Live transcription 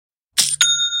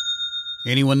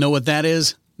Anyone know what that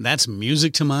is? That's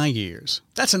music to my ears.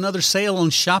 That's another sale on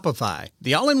Shopify,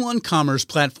 the all-in-one commerce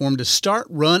platform to start,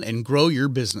 run, and grow your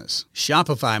business.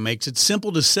 Shopify makes it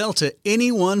simple to sell to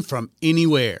anyone from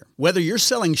anywhere. Whether you're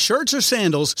selling shirts or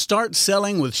sandals, start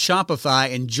selling with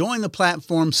Shopify and join the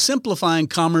platform simplifying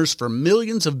commerce for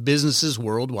millions of businesses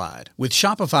worldwide. With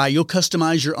Shopify, you'll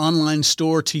customize your online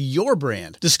store to your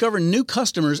brand, discover new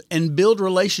customers, and build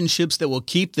relationships that will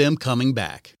keep them coming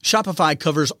back. Shopify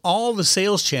covers all the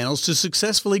sales channels to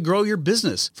successfully grow your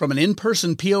business, from an in-person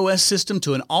POS system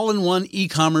to an all-in-one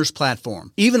e-commerce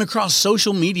platform, even across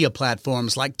social media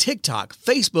platforms like TikTok,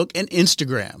 Facebook, and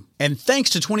Instagram. And thanks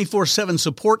to 24/7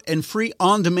 support and free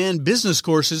on-demand business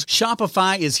courses,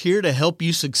 Shopify is here to help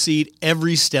you succeed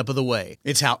every step of the way.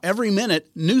 It's how every minute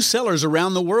new sellers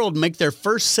around the world make their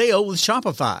first sale with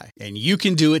Shopify. And you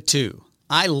can do it too.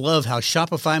 I love how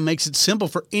Shopify makes it simple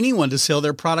for anyone to sell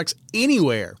their products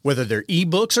anywhere. Whether they're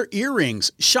ebooks or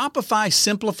earrings, Shopify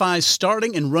simplifies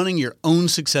starting and running your own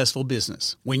successful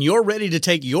business. When you're ready to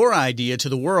take your idea to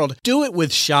the world, do it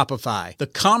with Shopify, the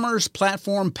commerce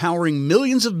platform powering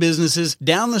millions of businesses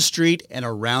down the street and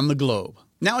around the globe.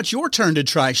 Now it's your turn to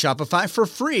try Shopify for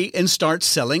free and start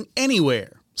selling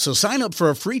anywhere. So sign up for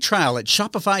a free trial at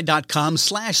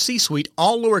shopify.com/C-Suite,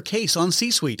 all lowercase on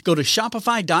C-Suite. Go to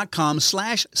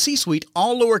shopify.com/C-Suite,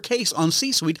 all lowercase on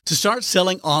C-Suite to start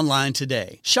selling online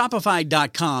today.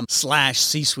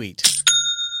 Shopify.com/C-Suite.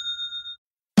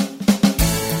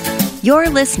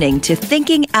 You're listening to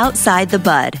Thinking Outside the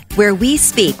Bud, where we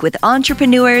speak with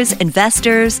entrepreneurs,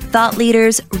 investors, thought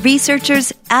leaders,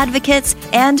 researchers, advocates,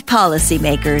 and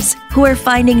policymakers who are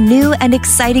finding new and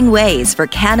exciting ways for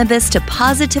cannabis to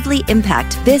positively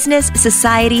impact business,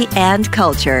 society, and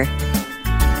culture.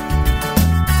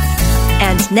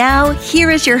 And now,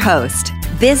 here is your host,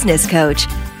 business coach,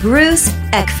 Bruce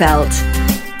Eckfeldt.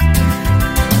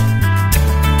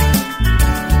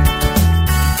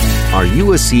 Are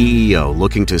you a CEO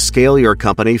looking to scale your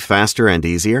company faster and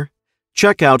easier?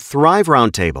 Check out Thrive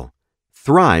Roundtable.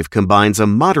 Thrive combines a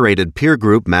moderated peer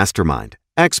group mastermind,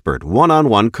 expert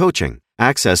one-on-one coaching,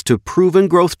 access to proven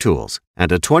growth tools,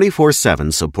 and a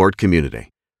 24/7 support community.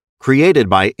 Created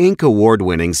by Inc.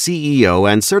 award-winning CEO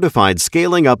and certified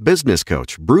scaling up business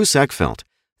coach Bruce Eckfeldt,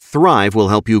 Thrive will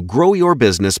help you grow your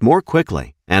business more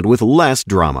quickly and with less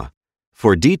drama.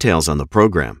 For details on the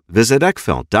program, visit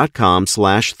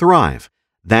eckfeldt.com/thrive.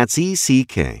 That's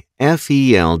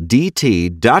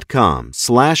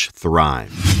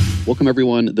ECKFELDT.com/thrive. Welcome,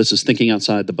 everyone. This is Thinking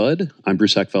Outside the Bud. I'm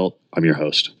Bruce Eckfeldt. I'm your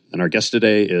host. And our guest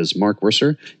today is Mark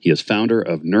Werser. He is founder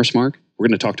of NurseMark. We're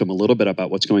going to talk to him a little bit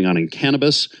about what's going on in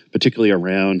cannabis, particularly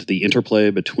around the interplay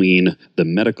between the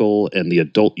medical and the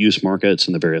adult use markets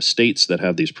in the various states that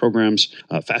have these programs.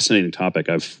 Fascinating topic.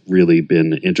 I've really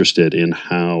been interested in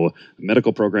how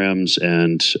medical programs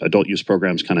and adult use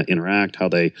programs kind of interact, how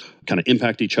they kind of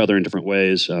impact each other in different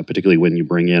ways, particularly when you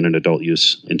bring in an adult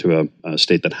use into a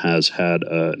state that has had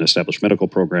an established medical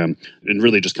program, and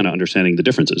really just kind of understanding the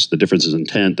differences in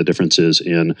intent, the differences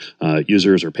in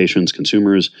users or patients,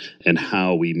 consumers, and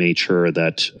how we made sure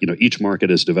that each market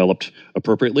is developed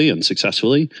appropriately and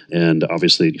successfully, and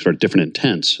obviously sort of different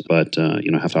intents, but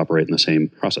have to operate in the same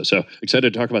process. So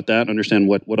excited to talk about that, understand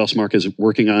what else Mark is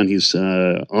working on. He's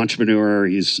an entrepreneur.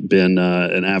 He's been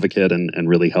an advocate and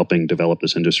really helping develop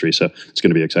this industry. So it's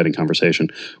going to be an exciting conversation.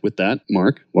 With that,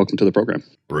 Mark, welcome to the program.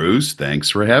 Bruce, thanks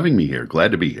for having me here.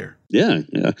 Glad to be here. Yeah.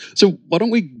 So why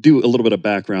don't we do a little bit of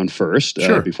background first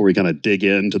before we kind of dig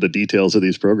into the details of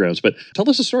these programs. But tell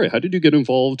us a story. How did you get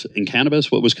involved in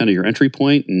cannabis? What was kind of your entry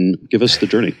point? And give us the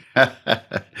journey.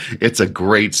 It's a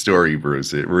great story,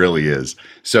 Bruce. It really is.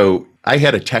 So I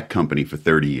had a tech company for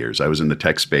 30 years. I was in the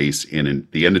tech space, and in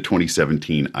the end of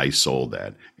 2017, I sold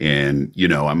that. And,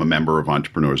 I'm a member of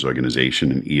Entrepreneurs Organization,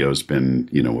 and EO's been,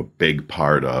 a big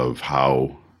part of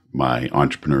how my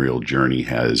entrepreneurial journey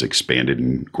has expanded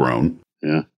and grown.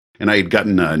 Yeah. And I had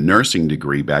gotten a nursing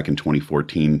degree back in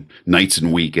 2014, nights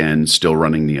and weekends, still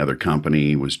running the other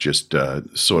company, was just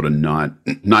sort of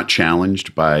not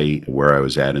challenged by where I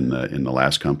was at in the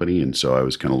last company. And so I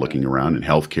was kind of looking around, and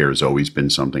healthcare has always been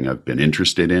something I've been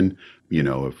interested in,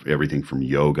 of everything from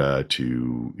yoga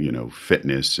to,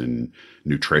 fitness and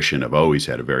nutrition. I've always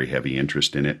had a very heavy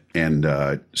interest in it. And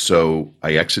so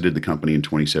I exited the company in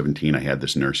 2017. I had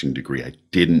this nursing degree. I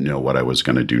didn't know what I was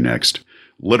going to do next.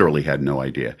 Literally had no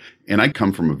idea. And I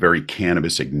come from a very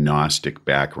cannabis agnostic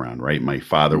background, right? My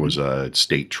father was a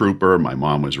state trooper. My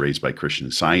mom was raised by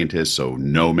Christian Scientists. So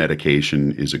no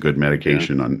medication is a good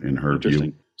medication in her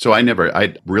view. So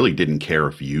I really didn't care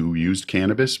if you used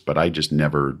cannabis, but I just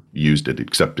never used it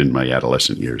except in my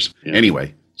adolescent years. Yeah.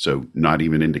 Anyway, so not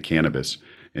even into cannabis.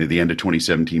 at the end of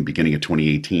 2017, beginning of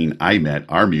 2018, I met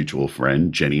our mutual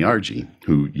friend, Jenny Argy,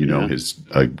 who, has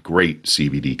a great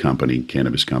CBD company,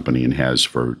 cannabis company, and has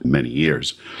for many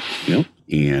years. Yeah.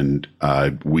 And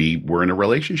we were in a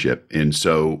relationship. And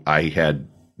so I had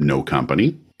no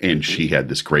company and she had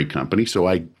this great company. So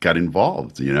I got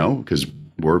involved, because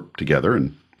we're together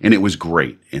and it was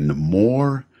great. And the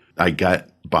more I got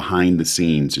behind the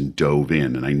scenes and dove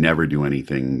in, and I never do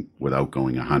anything without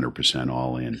going 100%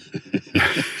 all in.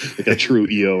 Like a true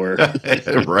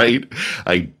EOer. Right?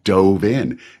 I dove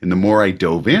in. And the more I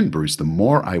dove in, Bruce, the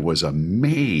more I was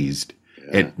amazed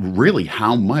at really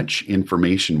how much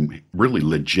information, really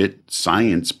legit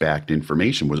science-backed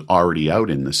information was already out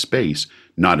in the space,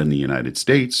 not in the United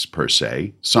States per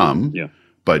se, some. Yeah.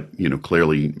 But,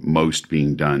 clearly most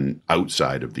being done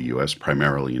outside of the U.S.,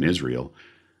 primarily in Israel.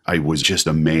 I was just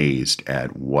amazed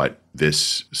at what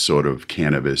this sort of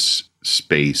cannabis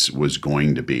space was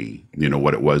going to be,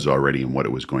 what it was already and what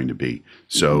it was going to be.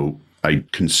 So I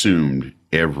consumed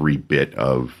every bit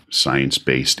of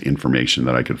science-based information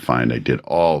that I could find. I did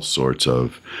all sorts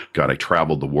of, I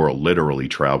traveled the world, literally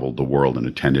traveled the world and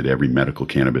attended every medical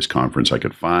cannabis conference I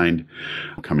could find.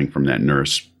 Coming from that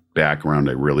nurse background,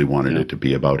 I really wanted it to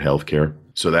be about healthcare.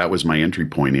 So that was my entry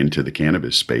point into the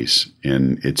cannabis space.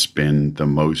 And it's been the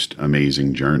most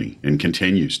amazing journey and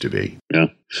continues to be. Yeah.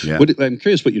 I'm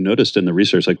curious what you noticed in the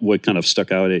research, like what kind of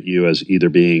stuck out at you as either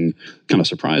being kind of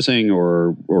surprising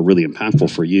or really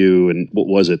impactful for you. And what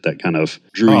was it that kind of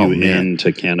drew you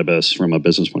into cannabis from a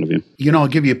business point of view? I'll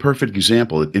give you a perfect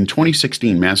example. In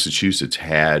 2016, Massachusetts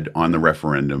had on the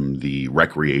referendum the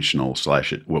recreational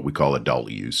 / what we call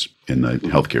adult use in the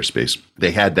healthcare space.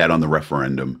 They had that on the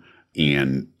referendum.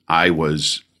 And I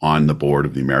was on the board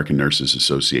of the American Nurses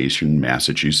Association,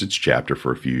 Massachusetts chapter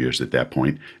for a few years at that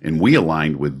point. And we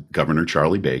aligned with Governor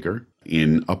Charlie Baker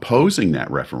in opposing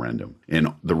that referendum.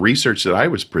 And the research that I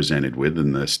was presented with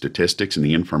and the statistics and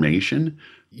the information,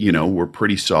 were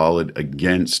pretty solid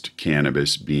against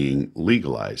cannabis being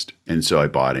legalized. And so I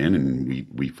bought in and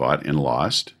we fought and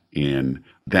lost. And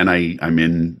then I'm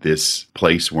in this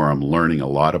place where I'm learning a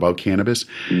lot about cannabis.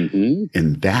 Mm-hmm.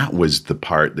 And that was the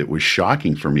part that was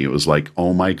shocking for me. It was like,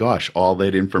 oh my gosh, all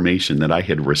that information that I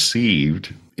had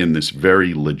received in this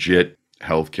very legit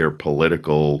healthcare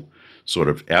political sort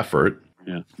of effort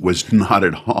was not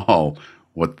at all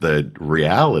what the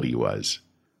reality was.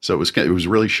 So it was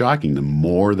really shocking. The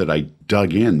more that I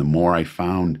dug in, the more I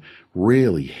found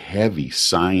really heavy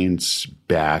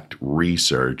science-backed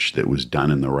research that was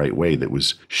done in the right way that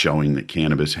was showing that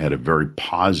cannabis had a very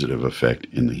positive effect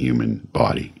in the human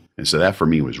body. And so that for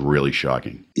me was really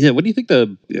shocking. Yeah, what do you think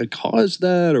caused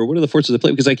that, or what are the forces at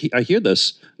play? Because I hear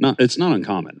this, it's not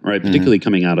uncommon, right? Particularly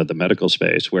coming out of the medical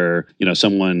space where,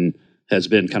 someone has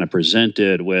been kind of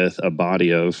presented with a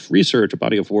body of research, a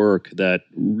body of work that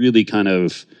really kind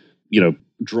of,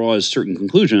 draws certain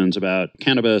conclusions about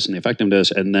cannabis and the effectiveness,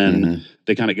 and then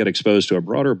they kind of get exposed to a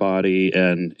broader body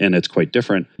and it's quite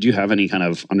different. Do you have any kind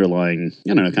of underlying,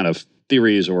 kind of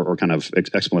theories or kind of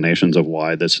explanations of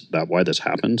why this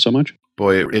happened so much?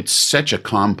 Boy, it's such a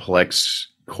complex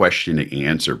question to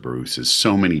answer, Bruce. There's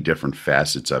so many different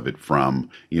facets of it from,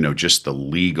 just the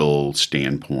legal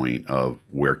standpoint of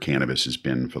where cannabis has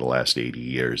been for the last 80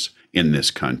 years in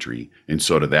this country and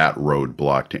sort of that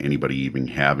roadblock to anybody even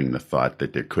having the thought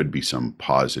that there could be some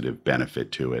positive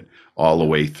benefit to it, all the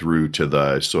way through to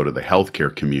the sort of the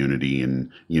healthcare community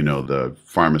and, the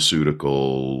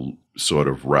pharmaceutical sort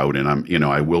of route. And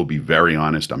I will be very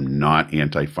honest, I'm not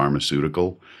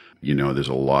anti-pharmaceutical. There's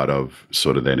a lot of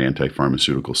sort of that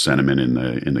anti-pharmaceutical sentiment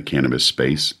in the cannabis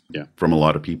space from a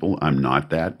lot of people. I'm not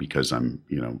that because I'm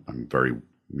very,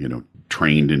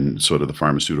 trained in sort of the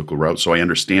pharmaceutical route. So I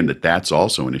understand that that's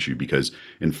also an issue because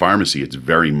in pharmacy, it's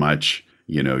very much,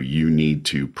 you need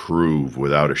to prove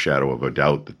without a shadow of a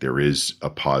doubt that there is a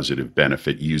positive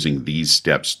benefit using these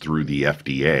steps through the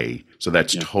FDA. So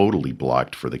that's totally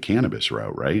blocked for the cannabis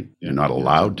route, right? You're not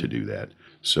allowed to do that.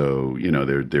 So,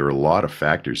 there are a lot of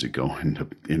factors that go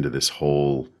into this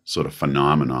whole sort of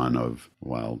phenomenon of,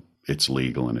 well, it's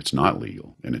legal and it's not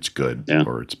legal and it's good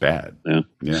or it's bad. Yeah.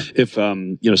 If,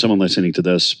 someone listening to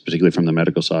this, particularly from the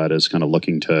medical side, is kind of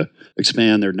looking to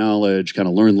expand their knowledge, kind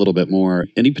of learn a little bit more,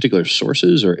 any particular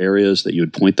sources or areas that you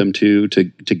would point them to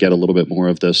get a little bit more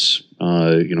of this,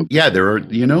 Yeah, there are,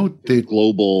 the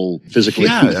global physical.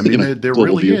 Yeah, I mean, there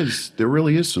really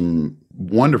is some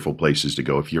wonderful places to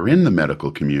go. If you're in the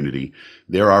medical community,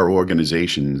 there are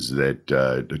organizations that,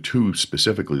 the two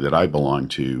specifically that I belong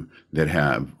to, that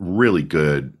have really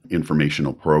good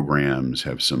informational programs,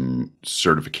 have some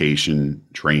certification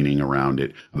training around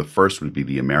it. The first would be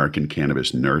the American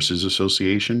Cannabis Nurses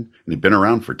Association. And they've been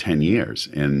around for 10 years.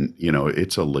 And,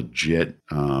 it's a legit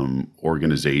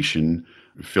organization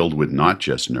filled with not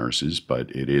just nurses,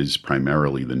 but it is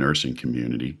primarily the nursing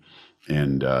community.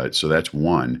 And so that's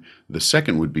one. The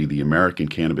second would be the American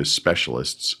Cannabis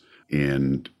Specialists,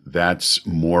 and that's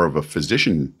more of a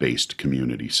physician-based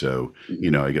community. So,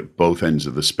 I get both ends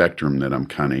of the spectrum that I'm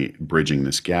kind of bridging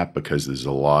this gap, because there's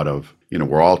a lot of,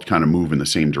 we're all kind of moving the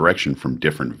same direction from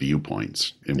different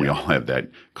viewpoints. And we all have that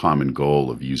common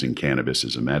goal of using cannabis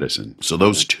as a medicine. So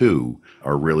those two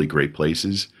are really great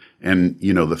places. And,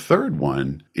 the third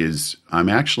one is I'm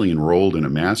actually enrolled in a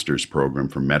master's program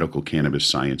for medical cannabis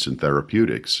science and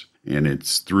therapeutics. And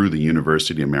it's through the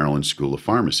University of Maryland School of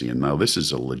Pharmacy. And now this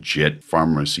is a legit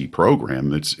pharmacy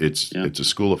program. It's a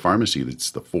school of pharmacy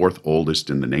that's the fourth oldest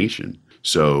in the nation.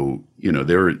 So,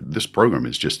 this program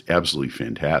is just absolutely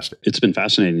fantastic. It's been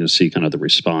fascinating to see kind of the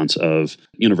response of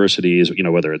universities,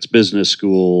 whether it's business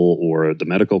school or the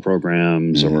medical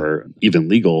programs or even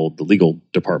the legal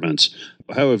departments.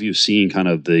 How have you seen kind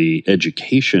of the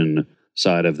education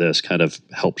side of this kind of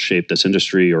help shape this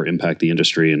industry or impact the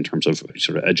industry in terms of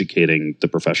sort of educating the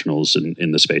professionals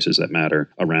in the spaces that matter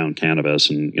around cannabis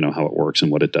and, how it works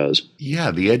and what it does? Yeah,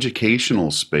 the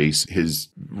educational space has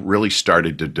really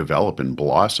started to develop and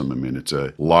blossom. I mean, it's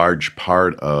a large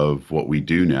part of what we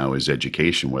do now is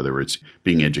education, whether it's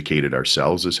being educated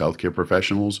ourselves as healthcare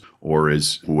professionals or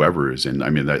as whoever is in. I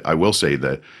mean, I will say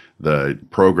that the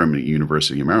program at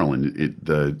University of Maryland,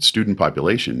 the student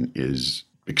population is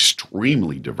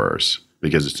extremely diverse,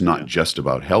 because it's not just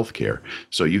about healthcare.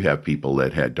 So you have people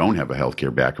that don't have a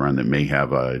healthcare background that may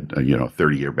have a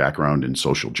 30-year background in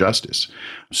social justice.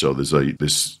 So there's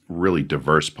this really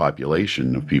diverse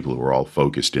population of people who are all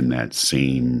focused in that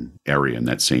same area and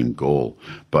that same goal.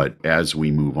 But as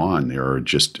we move on, there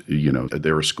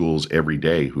are schools every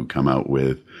day who come out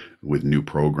with new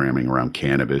programming around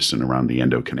cannabis and around the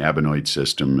endocannabinoid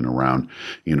system and around,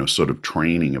 sort of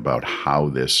training about how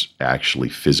this actually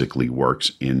physically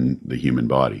works in the human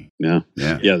body. Yeah.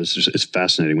 It's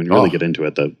fascinating when you really get into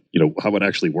it, how it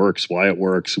actually works, why it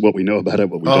works, what we know about it,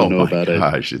 what we don't know about it.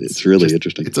 It's really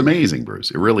interesting. It's amazing, Bruce.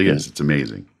 It really is. It's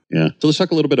amazing. Yeah. So let's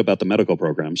talk a little bit about the medical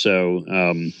program. So,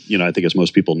 I think as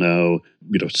most people know,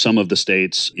 some of the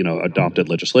states, adopted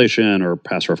legislation or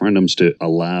passed referendums to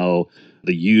allow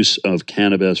the use of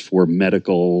cannabis for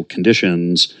medical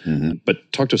conditions.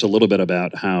 But talk to us a little bit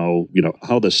about how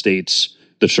the states,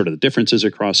 the sort of the differences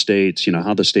across states,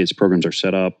 how the states' programs are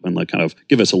set up, and kind of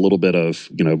give us a little bit of,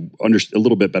 a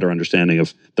little bit better understanding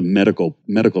of the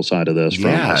medical side of this from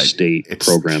a state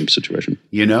program situation.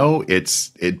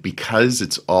 Because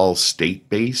it's all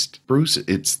state-based, Bruce,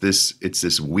 it's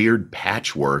this weird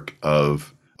patchwork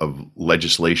of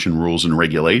legislation, rules, and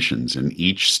regulations, and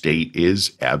each state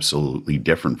is absolutely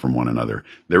different from one another.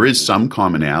 There is some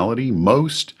commonality.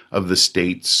 Most of the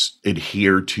states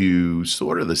adhere to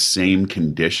sort of the same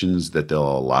conditions that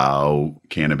they'll allow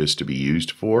cannabis to be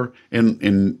used for.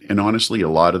 And honestly, a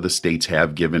lot of the states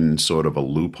have given sort of a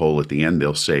loophole at the end.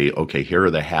 They'll say, okay, here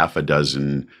are the half a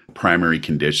dozen primary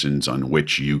conditions on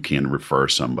which you can refer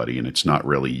somebody. And it's not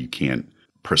really, you can't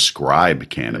prescribe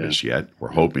cannabis yet.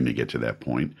 We're hoping to get to that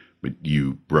point, but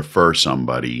you refer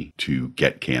somebody to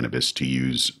get cannabis to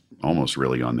use almost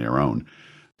really on their own.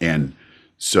 And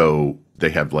so they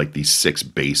have like these 6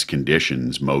 base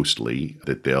conditions mostly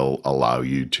that they'll allow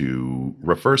you to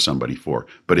refer somebody for.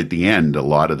 But at the end, a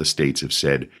lot of the states have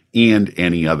said, and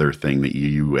any other thing that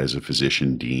you as a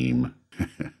physician deem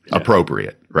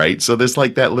appropriate, right? So there's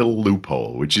like that little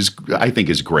loophole, which is, I think,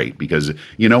 is great, because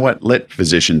you know what? Let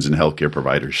physicians and healthcare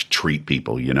providers treat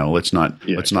people. Let's not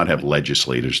have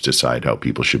legislators decide how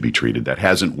people should be treated. That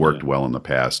hasn't worked well in the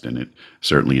past, and it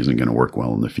certainly isn't going to work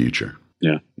well in the future.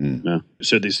 Yeah.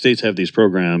 So these states have these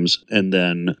programs, and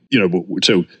then,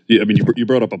 you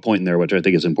brought up a point in there, which I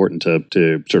think is important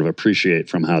to sort of appreciate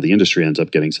from how the industry ends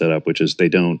up getting set up, which is they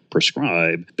don't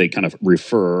prescribe, they kind of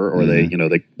refer, or they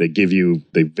give you,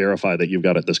 they verify that you've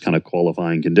got this kind of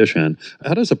qualifying condition.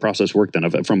 How does the process work then?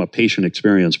 From a patient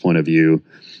experience point of view,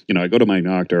 I go to my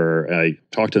doctor, I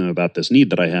talk to them about this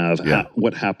need that I have. Yeah.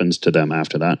 What happens to them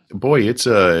after that? Boy, it's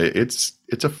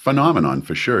a phenomenon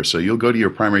for sure. So you'll go to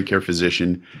your primary care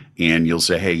physician and you'll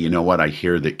say, hey, you know what? I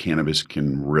hear that cannabis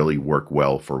can really work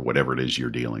well for whatever it is you're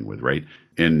dealing with, right?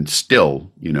 And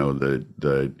still,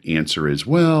 the answer is,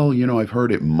 well, I've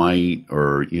heard it might,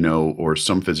 or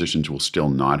some physicians will still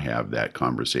not have that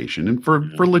conversation. And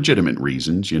for legitimate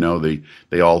reasons,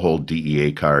 they all hold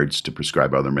DEA cards to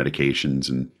prescribe other medications.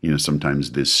 And,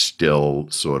 sometimes there's still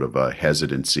sort of a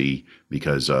hesitancy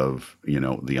because of,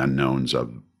 the unknowns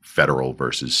of federal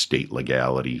versus state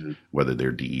legality, whether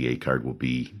their DEA card will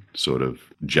be sort of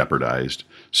jeopardized.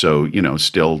 So,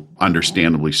 still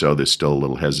understandably so, there's still a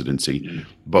little hesitancy.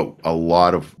 But a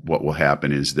lot of what will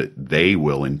happen is that they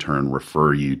will in turn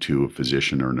refer you to a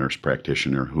physician or nurse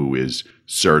practitioner who is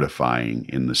certifying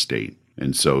in the state.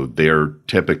 And so they're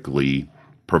typically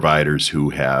providers who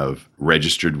have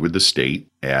registered with the state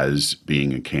as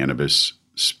being a cannabis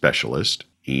specialist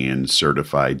and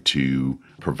certified to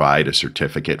provide a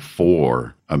certificate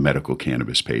for a medical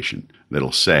cannabis patient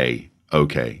that'll say,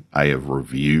 okay, I have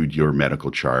reviewed your medical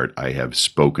chart. I have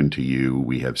spoken to you.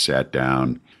 We have sat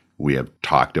down. We have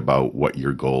talked about what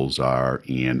your goals are.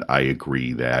 And I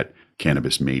agree that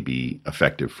cannabis may be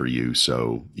effective for you.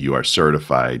 So you are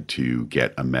certified to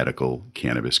get a medical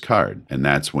cannabis card. And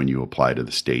that's when you apply to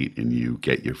the state and you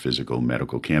get your physical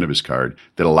medical cannabis card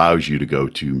that allows you to go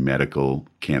to medical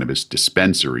cannabis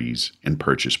dispensaries and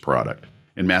purchase product.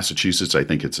 In Massachusetts, I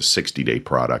think it's a 60-day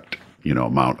product,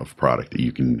 amount of product that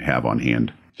you can have on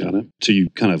hand. Got it. So you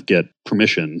kind of get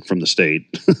permission from the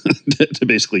state to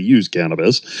basically use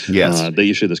cannabis. Yes. They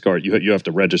issue this card. You have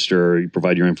to register, you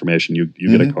provide your information, you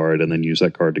get a card, and then use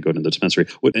that card to go to the dispensary.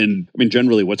 And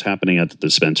generally what's happening at the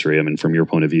dispensary, from your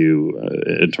point of view,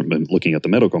 in terms of looking at the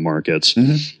medical markets,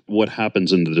 what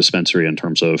happens in the dispensary in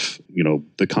terms of,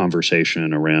 the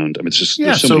conversation around, there's just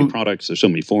there's so many products, there's so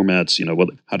many formats,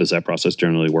 how does that process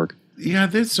generally work? Yeah,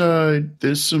 there's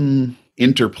some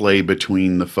interplay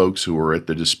between the folks who are at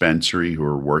the dispensary, who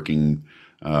are working,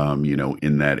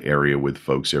 in that area with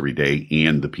folks every day,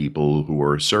 and the people who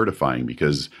are certifying,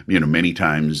 because, many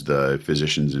times the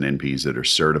physicians and NPs that are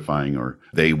certifying, or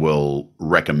they will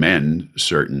recommend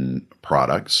certain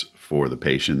products for the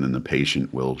patient, and the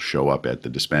patient will show up at the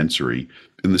dispensary.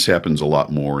 And this happens a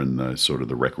lot more in the sort of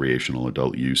the recreational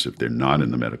adult use if they're not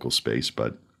in the medical space,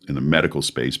 but in the medical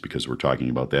space, because we're talking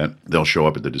about that, they'll show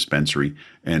up at the dispensary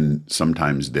and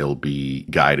sometimes they'll be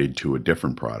guided to a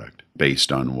different product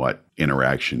based on what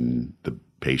interaction the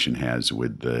patient has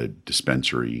with the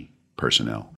dispensary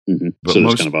personnel. So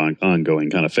there's kind of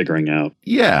ongoing kind of figuring out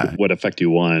what effect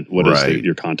you want, what is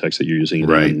your context that you're using.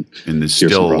 Right. And there's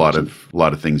still a lot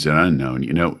of things that are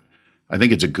unknown. I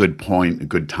think it's a good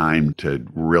time to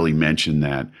really mention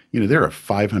that, there are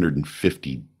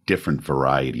 550 different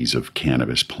varieties of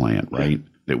cannabis plant, right,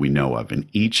 that we know of. And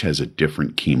each has a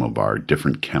different chemovar,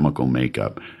 different chemical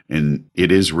makeup. And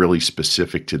it is really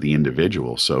specific to the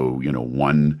individual. So,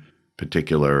 one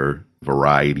particular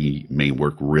variety may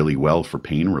work really well for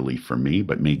pain relief for me,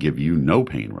 but may give you no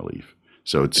pain relief.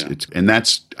 So and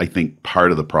that's, I think, part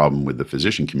of the problem with the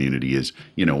physician community is,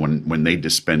 when they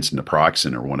dispense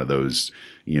naproxen or one of those,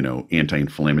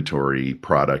 anti-inflammatory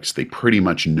products, they pretty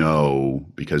much know,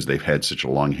 because they've had such a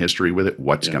long history with it,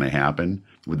 what's going to happen.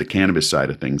 With the cannabis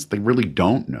side of things, they really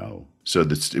don't know. So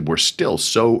we're still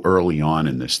so early on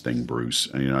in this thing, Bruce.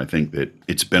 I think that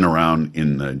it's been around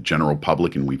in the general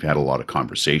public and we've had a lot of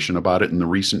conversation about it in the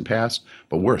recent past,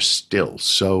 but we're still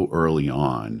so early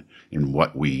on in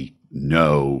what we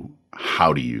know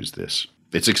how to use this.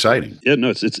 It's exciting. Yeah,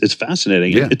 no, it's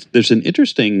fascinating. Yeah. There's an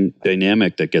interesting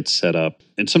dynamic that gets set up,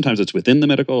 and sometimes it's within the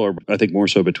medical, or I think more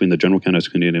so between the general cannabis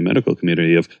community and medical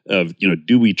community of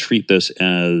do we treat this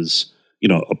as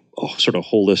a sort of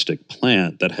holistic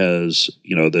plant that has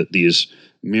these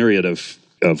myriad of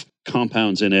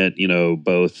compounds in it,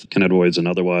 both cannabinoids and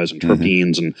otherwise, and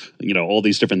terpenes, and all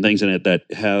these different things in it that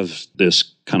have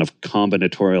this kind of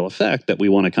combinatorial effect that we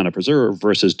want to kind of preserve,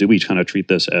 versus do we kind of treat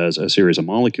this as a series of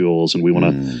molecules and we want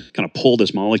to kind of pull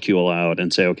this molecule out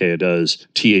and say, okay, it does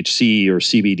THC or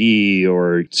CBD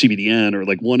or CBDN or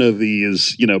like one of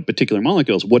these, particular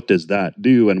molecules. What does that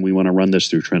do? And we want to run this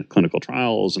through clinical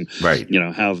trials and,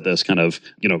 have this kind of,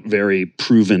 very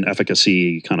proven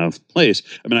efficacy kind of place.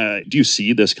 Do you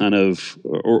see this kind of,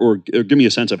 or give me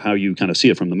a sense of how you kind of see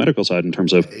it from the medical side in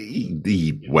terms of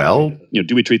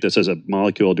do we treat this as a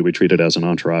molecule? Do we treat it as an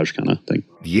entourage kind of thing?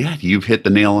 Yeah, you've hit the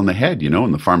nail on the head.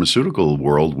 In the pharmaceutical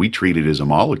world, we treat it as a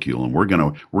molecule, and we're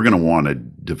gonna want to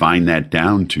divine that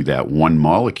down to that one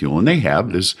molecule. And they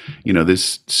have this,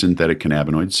 this synthetic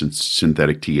cannabinoid,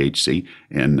 synthetic THC,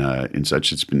 and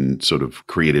such. It's been sort of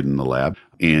created in the lab.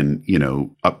 And,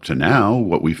 up to now,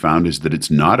 what we found is that it's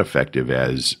not effective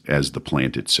as the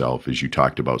plant itself, as you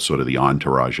talked about, sort of the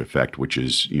entourage effect, which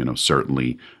is,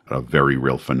 certainly a very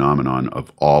real phenomenon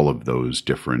of all of those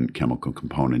different chemical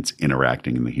components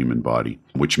interacting in the human body,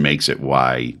 which makes it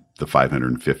why the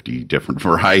 550 different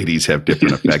varieties have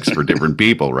different effects for different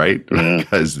people, right? Yeah,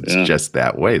 because it's just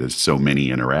that way. There's so many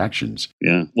interactions.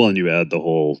 Yeah. Well, and you add the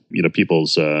whole,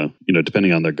 people's,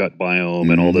 depending on their gut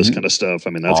biome and all this kind of stuff. I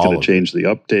mean, that's going to change the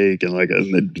uptake and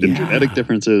and genetic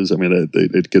differences. I mean,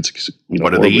 it gets,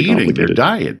 what are they eating? Their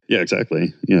diet. Yeah,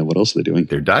 exactly. Yeah. What else are they doing?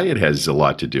 Their diet has a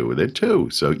lot to do with it too.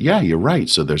 So yeah, you're right.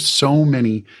 So there's so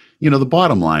many. The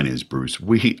bottom line is, Bruce,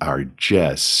 we are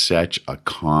just such a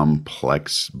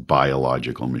complex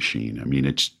biological machine. I mean,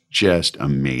 it's just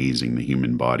amazing, the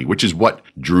human body, which is what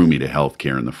drew me to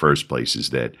healthcare in the first place,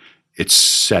 is that it's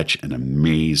such an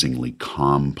amazingly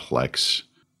complex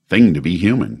thing to be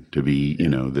human, to be,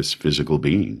 this physical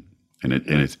being. And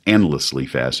it's endlessly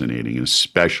fascinating,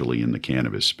 especially in the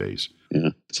cannabis space.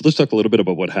 Yeah. So let's talk a little bit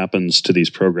about what happens to these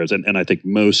programs. And I think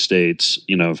most states,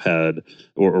 have had,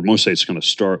 or most states are going to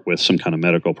start with some kind of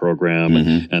medical program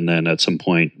and then at some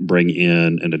point bring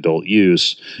in an adult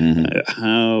use.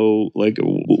 How,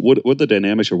 what the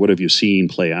dynamics, or what have you seen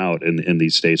play out in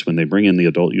these states when they bring in the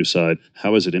adult use side?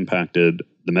 How has it impacted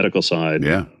the medical side,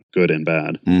 good and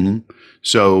bad?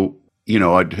 So,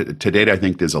 to date, I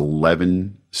think there's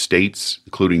 11 states,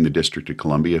 including the District of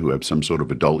Columbia, who have some sort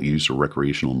of adult use or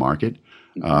recreational market.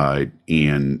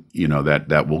 And,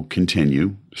 that will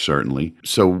continue, certainly.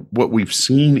 So what we've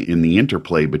seen in the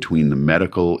interplay between the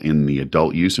medical and the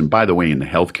adult use, and by the way, in the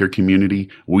healthcare community,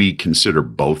 we consider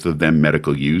both of them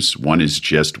medical use. One is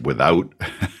just without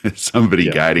somebody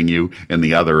guiding you, and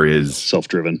the other is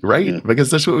self-driven. Right? Yeah.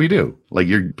 Because that's what we do. Like,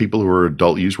 people who are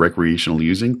adult use, recreational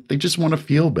using, they just want to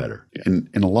feel better. Yeah.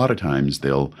 And a lot of times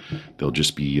they'll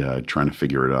just be trying to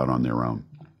figure it out on their own.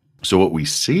 So what we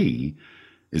see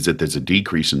is that there's a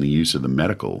decrease in the use of the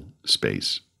medical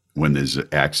space when there's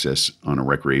access on a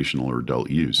recreational or adult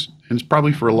use. And it's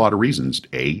probably for a lot of reasons.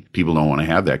 A, people don't want to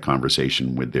have that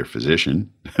conversation with their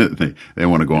physician. they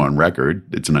want to go on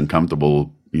record. It's an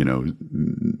uncomfortable,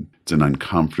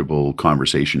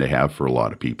 conversation to have for a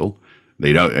lot of people.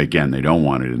 They don't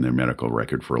want it in their medical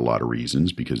record for a lot of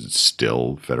reasons, because it's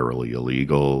still federally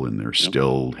illegal, and there's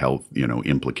still health,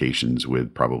 implications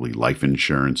with probably life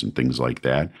insurance and things like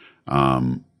that.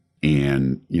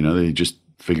 They just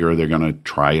figure they're going to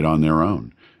try it on their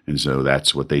own. And so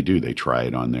that's what they do. They try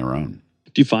it on their own.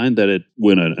 Do you find that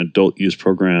when an adult use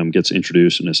program gets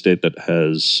introduced in a state that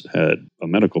has had a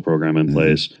medical program in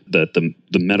place, that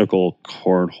the medical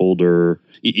card holder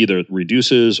either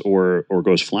reduces or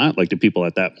goes flat? Like, do people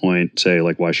at that point say,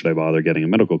 like, why should I bother getting a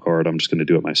medical card? I'm just going to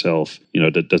do it myself.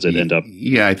 Does it end up?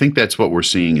 Yeah, I think that's what we're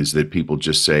seeing, is that people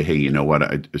just say, hey, you know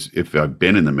what? If I've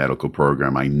been in the medical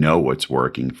program, I know what's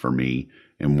working for me.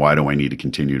 And why do I need to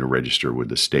continue to register with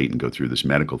the state and go through this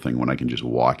medical thing when I can just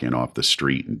walk in off the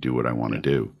street and do what I want to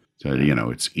do? So,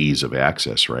 it's ease of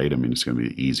access, right? I mean, it's going to be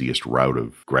the easiest route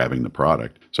of grabbing the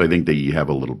product. So I think that you have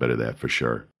a little bit of that for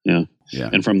sure. Yeah.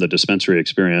 Yeah. And from the dispensary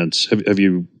experience, have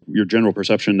you, your general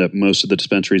perception that most of the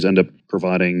dispensaries end up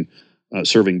providing,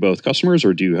 serving both customers,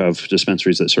 or do you have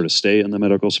dispensaries that sort of stay in the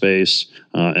medical space?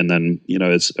 And then,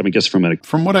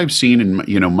 from what I've seen,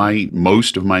 and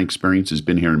most of my experience has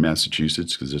been here in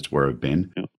Massachusetts, because that's where I've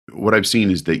been. Yeah. What I've seen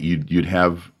is that you'd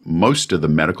have most of the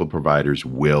medical providers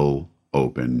will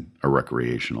open a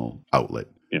recreational outlet.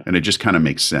 Yeah. And it just kind of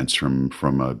makes sense from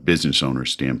a business owner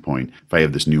standpoint. If I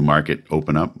have this new market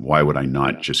open up, why would I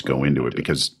not just go into it?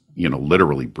 Because,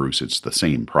 literally, Bruce, it's the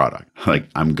same product. Like,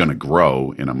 I'm going to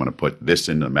grow, and I'm going to put this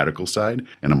into the medical side,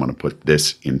 and I'm going to put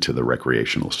this into the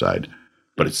recreational side.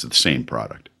 But it's the same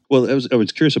product. Well, I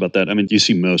was curious about that. I mean, you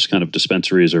see most kind of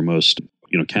dispensaries or most,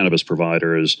 cannabis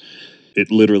providers, it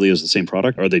literally is the same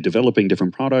product. Are they developing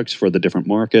different products for the different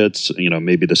markets?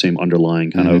 Maybe the same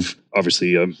underlying kind of,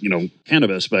 obviously,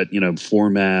 cannabis, but,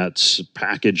 formats,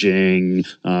 packaging,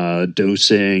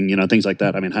 dosing, things like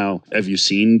that. I mean, how have you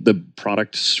seen the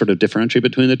product sort of differentiate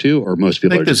between the two, or most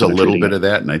people? I think there's a little bit of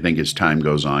that. And I think as time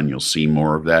goes on, you'll see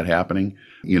more of that happening,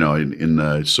 in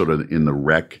the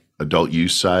rec adult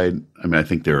use side. I mean, I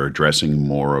think they're addressing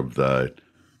more of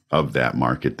that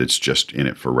market that's just in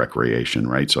it for recreation,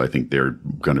 right? So I think they're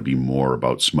going to be more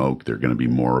about smoke. They're going to be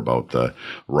more about the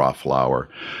raw flower,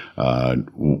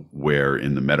 where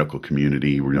in the medical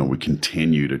community, we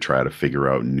continue to try to figure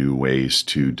out new ways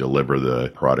to deliver the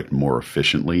product more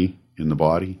efficiently in the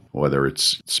body, whether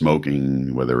it's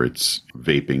smoking, whether it's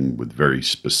vaping, with very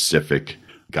specific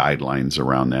guidelines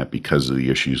around that because of the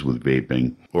issues with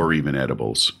vaping, or even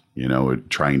edibles.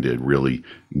 trying to really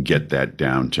get that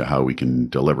down to how we can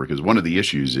deliver. Because one of the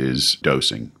issues is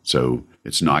dosing. So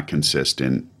it's not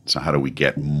consistent. So how do we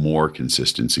get more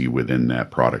consistency within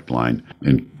that product line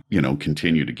and,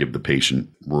 continue to give the patient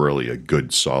really a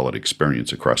good, solid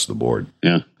experience across the board?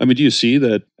 Yeah. I mean, do you see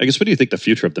that? I guess, what do you think the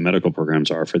future of the medical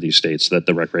programs are for these states that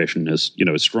the recreation is,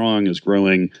 is strong, is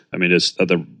growing? I mean, are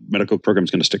the medical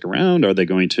programs going to stick around? Are they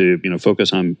going to,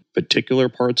 focus on particular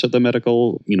parts of the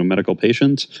medical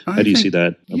patients? How do you see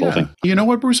that evolving? Yeah. You know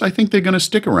what, Bruce? I think they're going to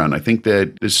stick around. I think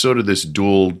that there's sort of this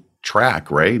dual track,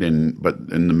 right? But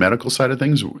in the medical side of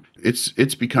things,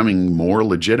 it's becoming more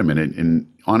legitimate. And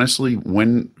honestly,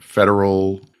 when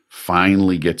federal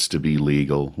finally gets to be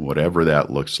legal, whatever that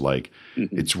looks like,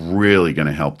 it's really going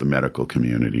to help the medical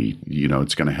community.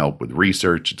 It's going to help with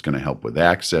research. It's going to help with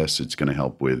access. It's going to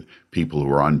help with people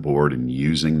who are on board and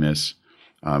using this.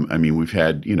 I mean, we've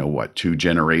had, 2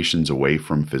 generations away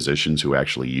from physicians who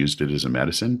actually used it as a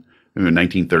medicine. In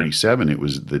 1937, it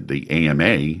was the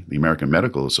AMA, the American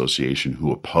Medical Association,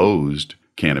 who opposed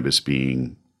cannabis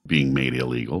being made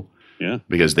illegal. Yeah,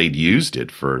 because they'd used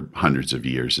it for hundreds of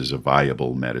years as a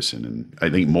viable medicine. And I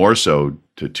think more so,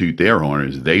 to toot their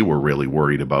horn, they were really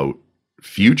worried about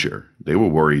future. They were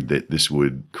worried that this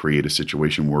would create a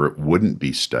situation where it wouldn't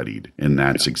be studied. And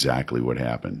that's exactly what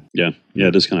happened. Yeah. Yeah.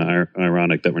 It is kind of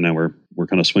ironic that we're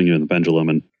kind of swinging in the pendulum,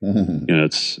 and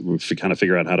we kind of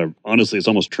figure out how to, honestly, it's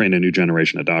almost train a new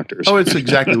generation of doctors. Oh, it's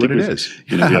exactly what it is.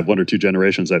 We have 1 or 2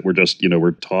 generations that were just,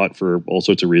 we're taught for all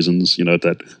sorts of reasons,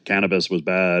 that cannabis was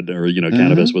bad, or,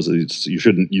 cannabis was, you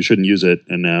shouldn't use it.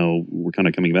 And now we're kind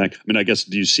of coming back. I mean, I guess,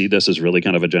 do you see this as really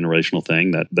kind of a generational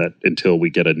thing that until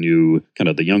we get a new kind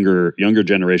of the younger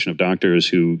generation of doctors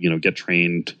who, get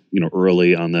trained,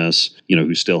 early on this,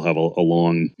 who still have a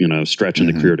long, stretch in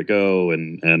the career to go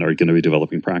and are going to be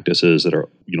developing practices that are,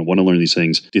 want to learn these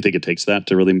things. Do you think it takes that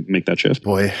to really make that shift?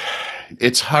 Boy,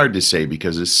 it's hard to say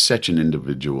because it's such an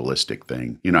individualistic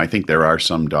thing. I think there are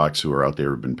some docs who are out there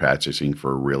who've been practicing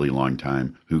for a really long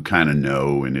time who kind of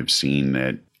know and have seen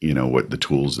that, what the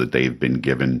tools that they've been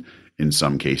given in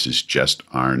some cases just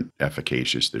aren't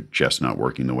efficacious. They're just not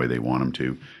working the way they want them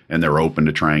to. And they're open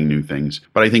to trying new things.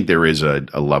 But I think there is a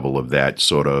level of that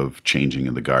sort of changing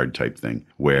of the guard type thing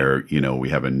where, we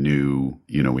have a new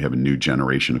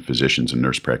generation of physicians and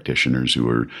nurse practitioners who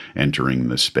are entering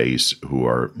the space who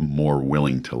are more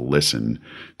willing to listen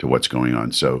to what's going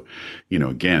on. So,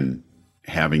 again,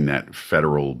 having that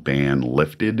federal ban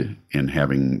lifted and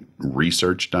having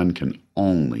research done can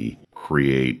only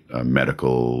create a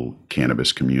medical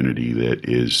cannabis community that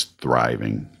is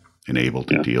thriving and able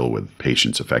to deal with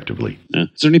patients effectively. Yeah.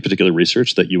 Is there any particular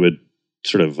research that you would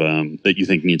sort of that you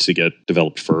think needs to get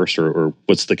developed first, or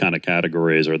what's the kind of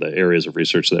categories or the areas of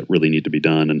research that really need to be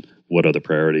done, and what are the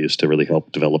priorities to really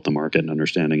help develop the market and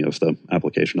understanding of the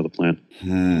application of the plant?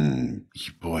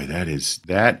 Boy, that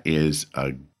is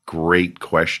a great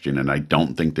question, and I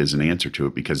don't think there's an answer to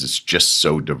it because it's just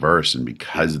so diverse and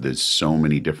because there's so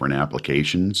many different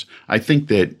applications. I think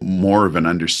that more of an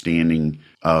understanding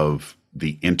of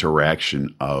the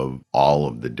interaction of all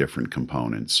of the different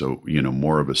components. So,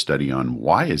 more of a study on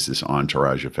why is this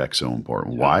entourage effect so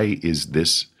important? Why is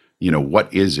this,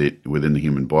 what is it within the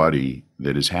human body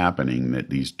that is happening that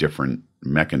these different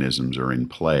mechanisms are in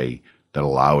play that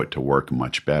allow it to work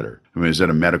much better? I was at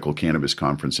a medical cannabis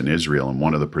conference in Israel, and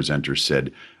one of the presenters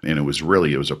said, and it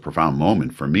was a profound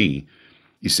moment for me.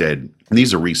 He said, and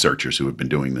these are researchers who have been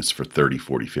doing this for 30,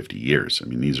 40, 50 years. I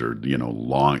mean, these are,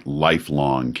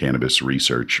 lifelong cannabis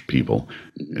research people.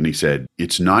 And he said,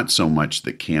 it's not so much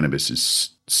that cannabis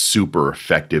is super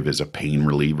effective as a pain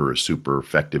reliever or super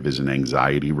effective as an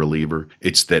anxiety reliever.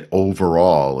 It's that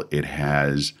overall it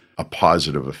has a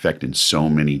positive effect in so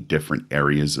many different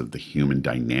areas of the human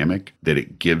dynamic that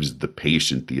it gives the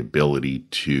patient the ability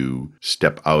to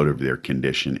step out of their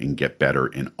condition and get better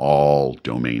in all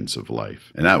domains of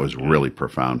life. And that was really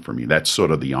profound for me. That's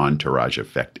sort of the entourage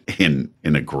effect in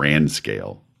a grand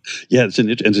scale. Yeah, it's an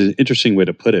interesting way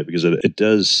to put it because it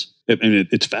does. I mean,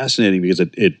 it's fascinating because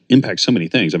it impacts so many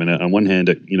things. I mean, on one hand,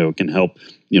 it can help,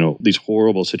 these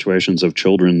horrible situations of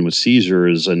children with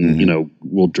seizures and,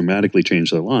 will dramatically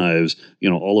change their lives,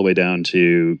 all the way down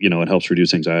to, it helps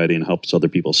reduce anxiety and helps other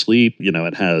people sleep.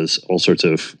 It has all sorts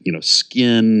of,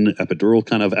 skin, epidural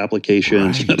kind of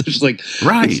applications. Right. There's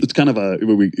it's kind of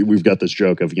we've got this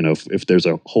joke of, if there's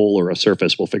a hole or a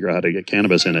surface, we'll figure out how to get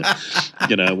cannabis in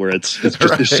it, where it's just,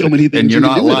 there's so many things. And you're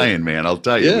not lying, man. I'll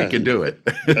tell you, we can do it.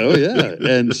 Oh yeah.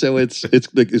 And so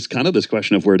it's kind of this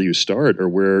question of where do you start, or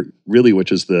where really,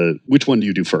 which is which one do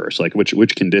you do first? Like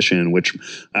which condition, which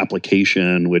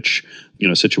application, which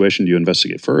situation do you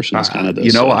investigate first? And it's kind of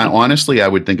this, honestly, I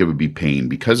would think it would be pain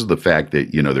because of the fact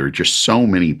that there are just so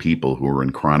many people who are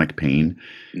in chronic pain,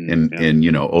 and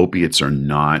opiates,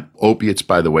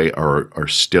 by the way, are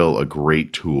still a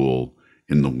great tool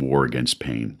in the war against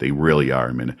pain. They really are.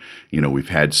 I mean, we've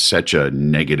had such a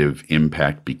negative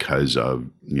impact because of,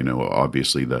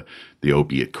 obviously the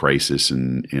opiate crisis,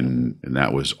 and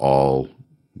that was all,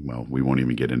 well, we won't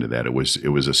even get into that. It was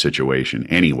a situation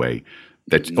anyway,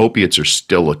 that opiates are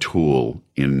still a tool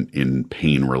in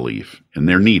pain relief, and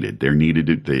they're needed.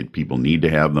 People need to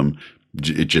have them.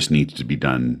 It just needs to be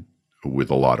done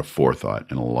with a lot of forethought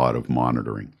and a lot of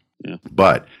monitoring. Yeah.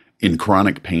 But in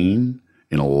chronic pain,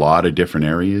 in a lot of different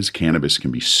areas, cannabis can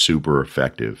be super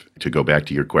effective. To go back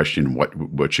to your question,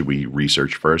 what should we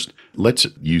research first? Let's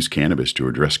use cannabis to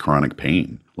address chronic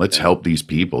pain. Let's help these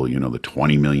people, the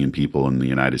 20 million people in the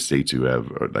United States who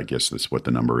have, I guess that's what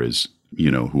the number is,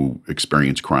 who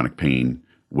experience chronic pain,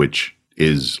 which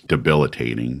is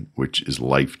debilitating, which is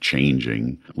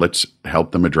life-changing. Let's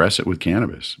help them address it with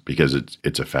cannabis because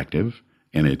it's effective,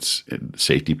 and its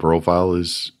safety profile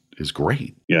is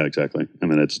great. Yeah, exactly. I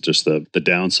mean, it's just the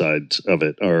downsides of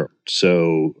it are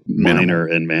so minor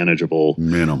and manageable.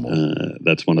 Minimal.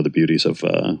 That's one of the beauties of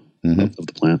the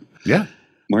plant. Yeah.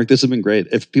 Mark, this has been great.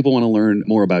 If people want to learn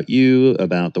more about you,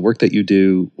 about the work that you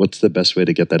do, what's the best way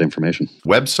to get that information?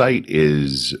 Website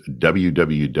is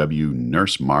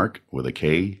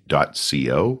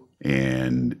www.nursemark.co,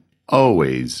 and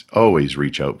always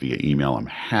reach out via email. I'm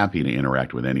happy to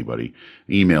interact with anybody.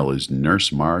 Email is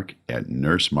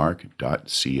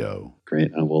nursemark@nursemark.co.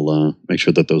 Great. I will make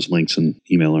sure that those links and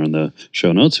email are in the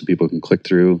show notes so people can click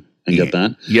through and get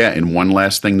that. Yeah, and one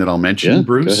last thing that I'll mention,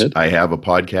 Bruce, go ahead. I have a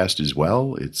podcast as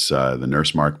well. It's the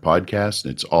Nurse Mark podcast.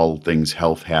 It's all things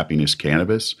health, happiness,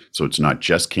 cannabis. So it's not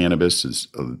just cannabis. It's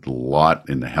a lot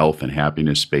in the health and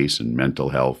happiness space and mental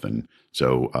health. And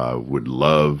so would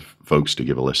love folks to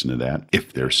give a listen to that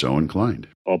if they're so inclined.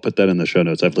 I'll put that in the show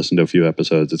notes. I've listened to a few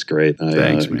episodes. It's great.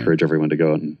 Thanks, man. Encourage everyone to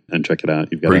go and check it out.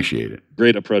 You've got Appreciate it.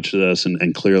 Great approach to this,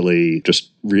 and clearly just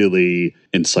really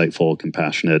insightful,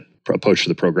 compassionate approach to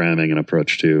the programming and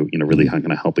approach to really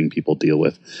kind of helping people deal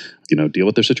with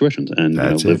their situations and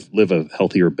live a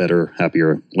healthier, better,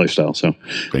 happier lifestyle. So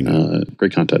great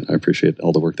content. I appreciate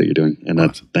all the work that you're doing, and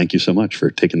awesome. Thank you so much for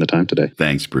taking the time today.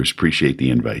 Thanks, Bruce. Appreciate the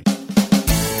invite.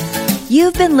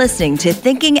 You've been listening to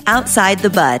Thinking Outside the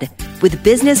Bud with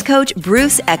business coach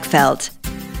Bruce Eckfeldt.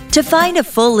 To find a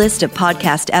full list of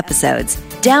podcast episodes,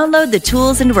 download the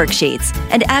tools and worksheets,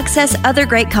 and access other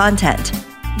great content,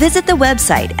 visit the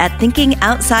website at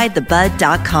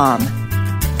thinkingoutsidethebud.com.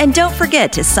 And don't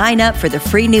forget to sign up for the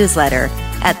free newsletter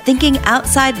at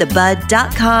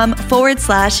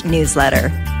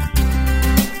thinkingoutsidethebud.com/newsletter.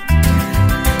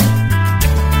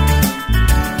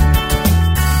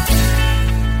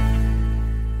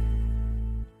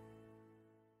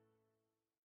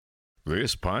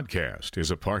 This podcast is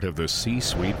a part of the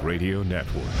C-Suite Radio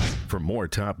Network. For more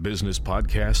top business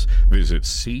podcasts, visit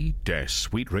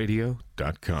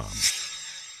c-suiteradio.com.